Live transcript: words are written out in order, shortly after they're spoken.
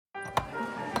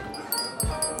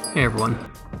Hey everyone,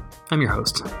 I'm your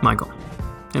host, Michael,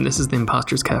 and this is the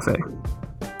Imposter's Cafe,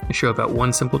 a show about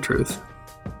one simple truth.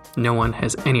 No one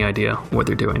has any idea what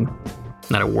they're doing.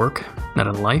 Not at work, not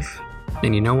in life,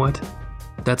 and you know what?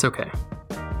 That's okay.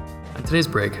 On today's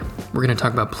break, we're going to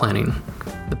talk about planning,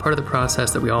 the part of the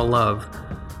process that we all love,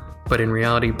 but in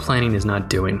reality, planning is not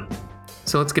doing.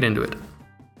 So let's get into it.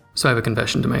 So I have a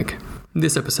confession to make.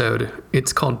 This episode,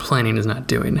 it's called Planning is Not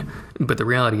Doing, but the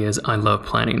reality is I love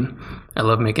planning. I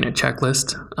love making a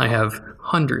checklist. I have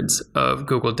hundreds of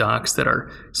Google Docs that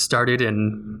are started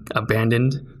and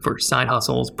abandoned for side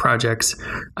hustles, projects,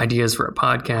 ideas for a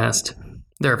podcast.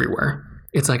 They're everywhere.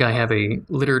 It's like I have a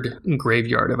littered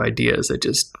graveyard of ideas that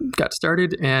just got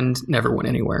started and never went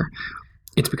anywhere.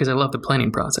 It's because I love the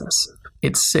planning process.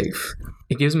 It's safe.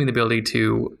 It gives me the ability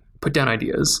to put down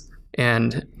ideas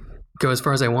and go as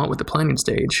far as I want with the planning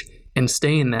stage and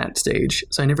stay in that stage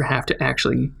so I never have to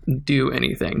actually do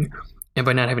anything. And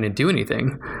by not having to do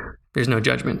anything, there's no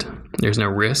judgment. There's no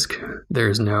risk.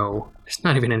 There's not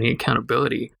even any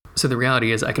accountability. So the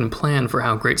reality is I can plan for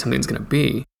how great something's going to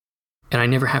be, and I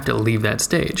never have to leave that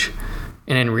stage.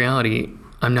 And in reality,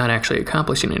 I'm not actually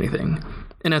accomplishing anything.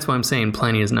 And that's why I'm saying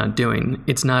planning is not doing.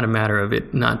 It's not a matter of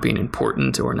it not being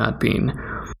important or not being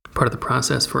part of the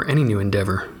process for any new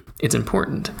endeavor. It's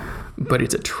important, but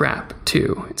it's a trap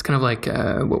too. It's kind of like,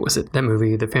 that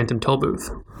movie, The Phantom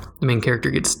Tollbooth. The main character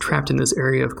gets trapped in this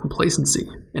area of complacency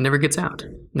and never gets out,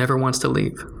 never wants to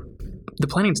leave. The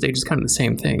planning stage is kind of the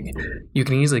same thing. You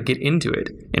can easily get into it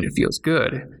and it feels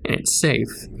good and it's safe.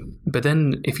 But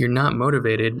then if you're not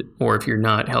motivated or if you're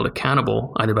not held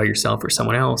accountable either by yourself or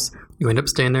someone else, you end up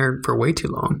staying there for way too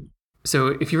long. So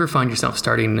if you ever find yourself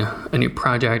starting a new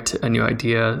project, a new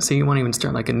idea, say you want to even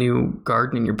start like a new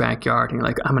garden in your backyard and you're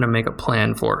like, I'm going to make a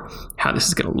plan for how this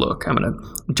is going to look. I'm going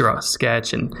to draw a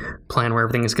sketch and plan where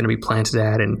everything is going to be planted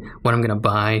at and what I'm going to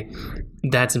buy.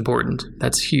 That's important.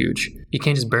 That's huge. You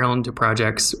can't just barrel into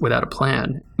projects without a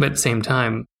plan. But at the same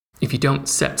time, if you don't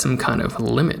set some kind of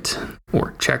limit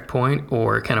or checkpoint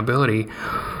or accountability,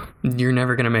 you're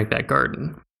never going to make that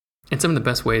garden. And some of the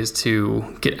best ways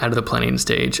to get out of the planning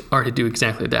stage are to do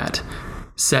exactly that.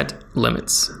 Set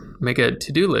limits. Make a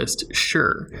to-do list,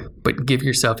 sure, but give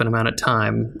yourself an amount of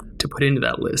time to put into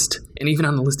that list. And even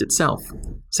on the list itself,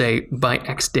 say by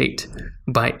X date,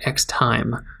 by X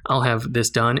time, I'll have this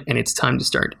done and it's time to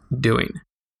start doing.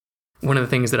 One of the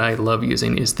things that I love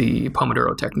using is the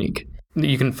Pomodoro technique.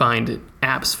 You can find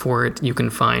apps for it, you can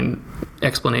find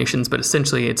explanations, but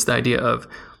essentially it's the idea of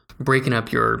breaking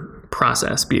up your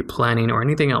process, be it planning or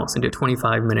anything else, into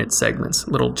 25-minute segments,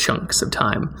 little chunks of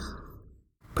time.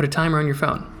 Put a timer on your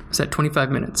phone. Set 25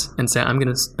 minutes and say, I'm going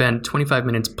to spend 25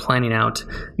 minutes planning out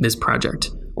this project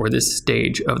or this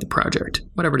stage of the project,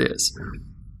 whatever it is.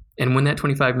 And when that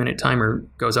 25-minute timer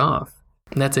goes off,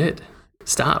 that's it.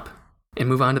 Stop and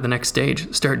move on to the next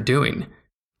stage. Start doing.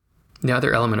 The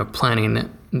other element of planning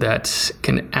that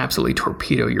can absolutely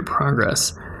torpedo your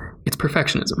progress, it's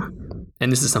perfectionism.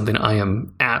 And this is something I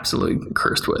am absolutely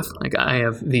cursed with. Like, I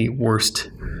have the worst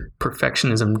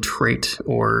perfectionism trait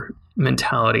or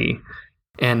mentality.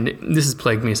 And this has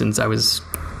plagued me since I was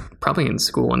probably in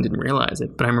school and didn't realize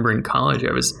it. But I remember in college,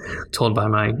 I was told by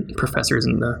my professors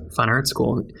in the fine arts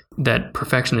school that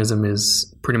perfectionism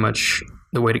is pretty much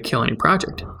the way to kill any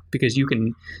project, because you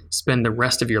can spend the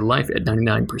rest of your life at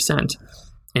 99%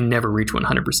 and never reach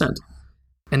 100%.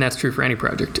 And that's true for any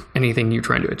project, anything you're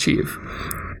trying to achieve.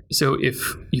 So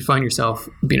if you find yourself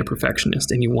being a perfectionist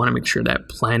and you want to make sure that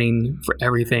planning for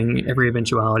everything, every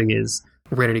eventuality is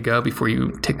ready to go before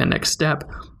you take that next step,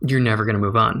 you're never going to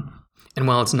move on. And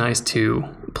while it's nice to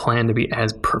plan to be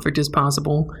as perfect as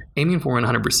possible, aiming for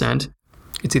 100%,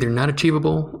 it's either not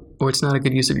achievable or it's not a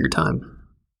good use of your time.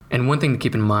 And one thing to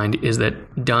keep in mind is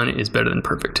that done is better than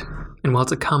perfect. And while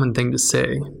it's a common thing to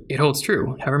say, it holds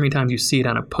true. However many times you see it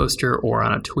on a poster or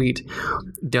on a tweet,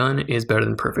 done is better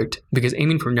than perfect. Because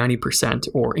aiming for 90%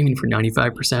 or aiming for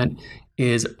 95%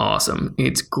 is awesome.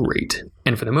 It's great.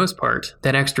 And for the most part,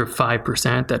 that extra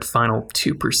 5%, that final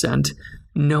 2%,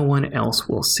 no one else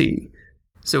will see.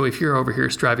 So if you're over here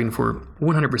striving for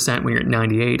 100% when you're at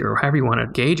 98 or however you want to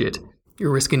gauge it,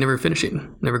 you're risking never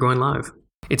finishing, never going live.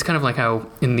 It's kind of like how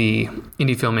in the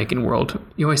indie filmmaking world,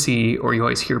 you always see or you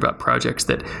always hear about projects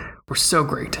that were so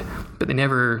great, but they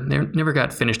never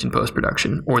got finished in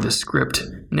post-production, or the script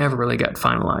never really got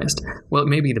finalized. Well, it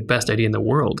may be the best idea in the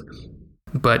world,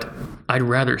 but I'd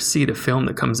rather see the film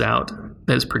that comes out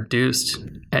that is produced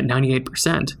at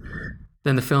 98%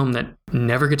 than the film that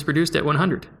never gets produced at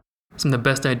 100. Some of the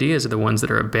best ideas are the ones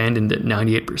that are abandoned at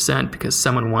 98% because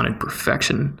someone wanted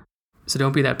perfection. So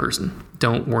don't be that person.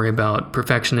 Don't worry about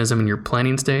perfectionism in your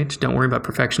planning stage. Don't worry about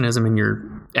perfectionism in your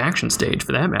action stage,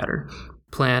 for that matter.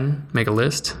 Plan, make a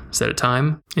list, set a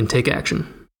time, and take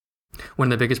action. One of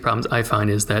the biggest problems I find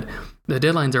is that the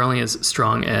deadlines are only as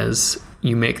strong as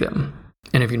you make them.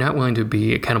 And if you're not willing to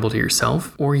be accountable to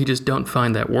yourself, or you just don't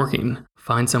find that working,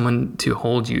 find someone to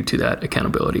hold you to that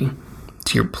accountability,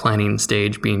 to your planning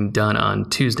stage being done on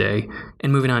Tuesday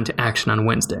and moving on to action on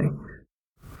Wednesday.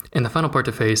 And the final part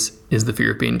to face is the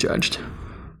fear of being judged.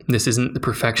 This isn't the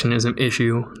perfectionism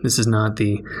issue. This is not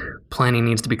the planning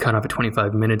needs to be cut off at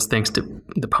 25 minutes thanks to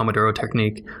the Pomodoro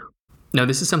technique. No,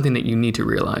 this is something that you need to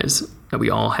realize that we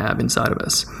all have inside of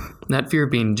us. That fear of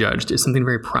being judged is something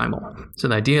very primal. So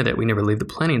the idea that we never leave the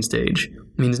planning stage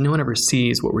means no one ever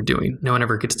sees what we're doing. No one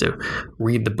ever gets to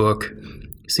read the book,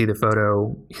 see the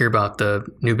photo, hear about the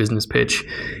new business pitch.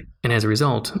 And as a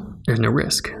result, there's no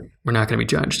risk. We're not going to be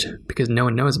judged because no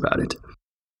one knows about it.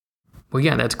 Well,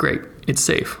 yeah, that's great. It's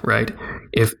safe, right?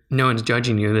 If no one's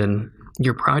judging you, then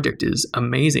your project is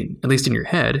amazing, at least in your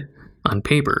head, on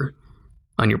paper,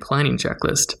 on your planning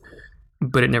checklist,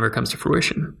 but it never comes to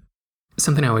fruition.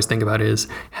 Something I always think about is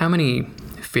how many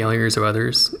failures of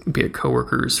others, be it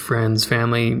coworkers, friends,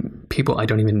 family, people I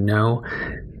don't even know,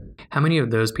 how many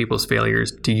of those people's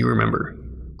failures do you remember?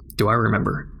 Do I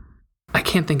remember? I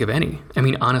can't think of any. I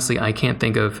mean, honestly, I can't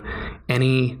think of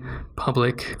any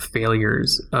public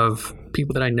failures of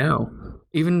people that I know,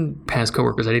 even past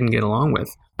coworkers I didn't get along with.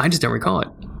 I just don't recall it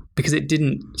because it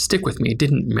didn't stick with me. It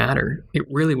didn't matter. It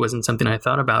really wasn't something I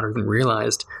thought about or even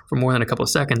realized for more than a couple of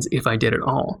seconds, if I did at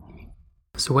all.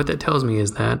 So what that tells me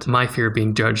is that my fear of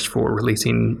being judged for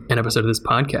releasing an episode of this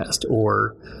podcast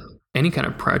or any kind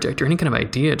of project or any kind of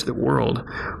idea to the world,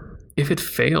 if it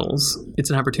fails, it's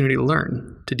an opportunity to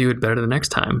learn, to do it better the next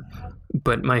time.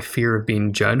 But my fear of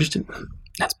being judged,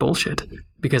 that's bullshit.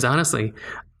 Because honestly,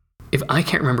 if I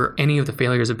can't remember any of the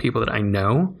failures of people that I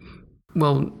know,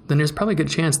 well, then there's probably a good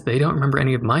chance they don't remember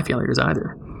any of my failures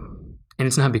either. And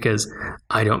it's not because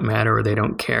I don't matter or they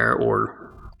don't care or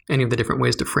any of the different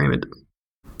ways to frame it.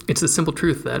 It's the simple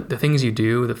truth that the things you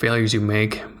do, the failures you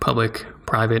make, public,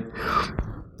 private,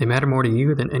 they matter more to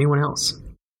you than anyone else.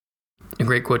 A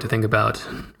great quote to think about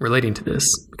relating to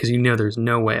this, because you know there's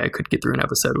no way I could get through an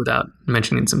episode without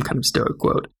mentioning some kind of Stoic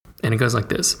quote. And it goes like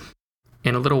this: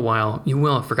 in a little while, you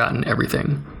will have forgotten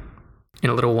everything. In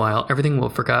a little while, everything will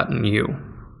have forgotten you.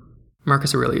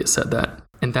 Marcus Aurelius said that.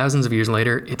 And thousands of years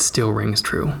later, it still rings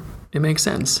true. It makes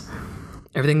sense.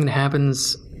 Everything that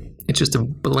happens, it's just a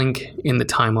blink in the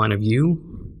timeline of you,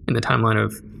 in the timeline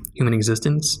of human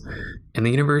existence. And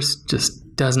the universe just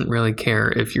doesn't really care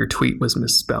if your tweet was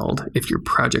misspelled, if your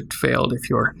project failed, if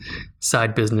your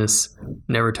side business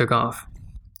never took off.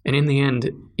 And in the end,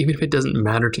 even if it doesn't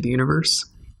matter to the universe,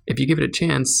 if you give it a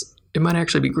chance, it might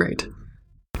actually be great.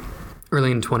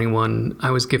 Early in 21,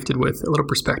 I was gifted with a little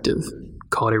perspective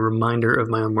called a reminder of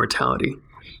my own mortality.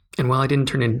 And while I didn't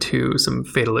turn into some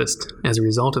fatalist as a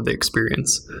result of the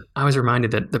experience, I was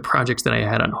reminded that the projects that I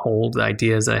had on hold, the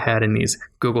ideas I had in these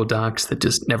Google Docs that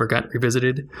just never got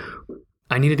revisited,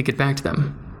 I needed to get back to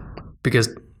them because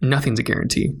nothing's a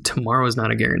guarantee. Tomorrow is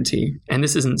not a guarantee. And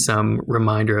this isn't some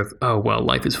reminder of, oh, well,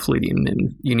 life is fleeting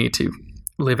and you need to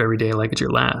live every day like it's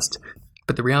your last.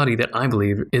 But the reality that I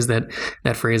believe is that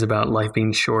that phrase about life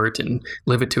being short and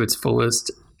live it to its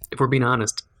fullest, if we're being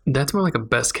honest, that's more like a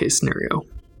best case scenario.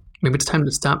 Maybe it's time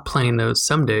to stop planning those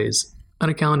some days on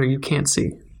a calendar you can't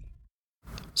see.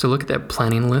 So look at that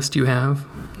planning list you have,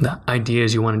 the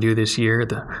ideas you want to do this year,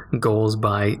 the goals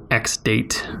by X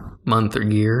date, month, or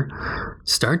year.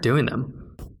 Start doing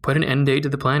them. Put an end date to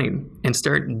the planning and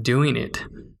start doing it.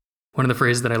 One of the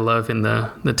phrases that I love in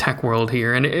the tech world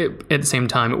here, and at the same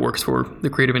time it works for the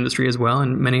creative industry as well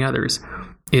and many others,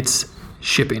 it's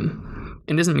shipping.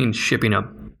 It doesn't mean shipping a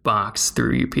box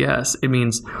through UPS. It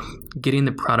means getting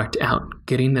the product out,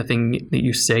 getting the thing that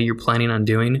you say you're planning on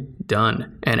doing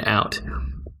done and out.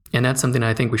 And that's something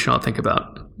I think we should all think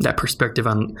about, that perspective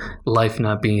on life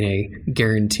not being a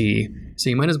guarantee. So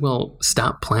you might as well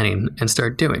stop planning and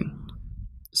start doing.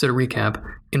 So to recap,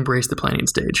 embrace the planning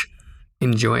stage.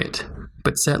 Enjoy it,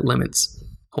 but set limits.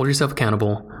 Hold yourself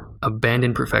accountable,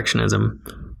 abandon perfectionism,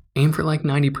 aim for like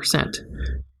 90%,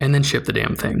 and then ship the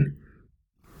damn thing.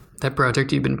 That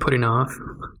project you've been putting off,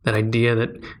 that idea that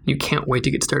you can't wait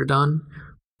to get started on,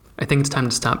 I think it's time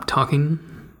to stop talking,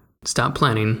 stop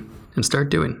planning, and start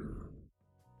doing.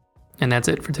 And that's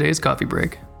it for today's coffee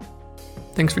break.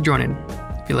 Thanks for joining.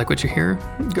 If you like what you hear,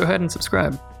 go ahead and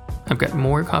subscribe. I've got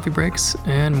more coffee breaks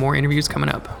and more interviews coming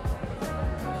up.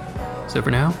 So for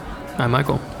now, I'm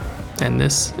Michael, and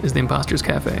this is the Imposter's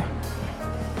Cafe.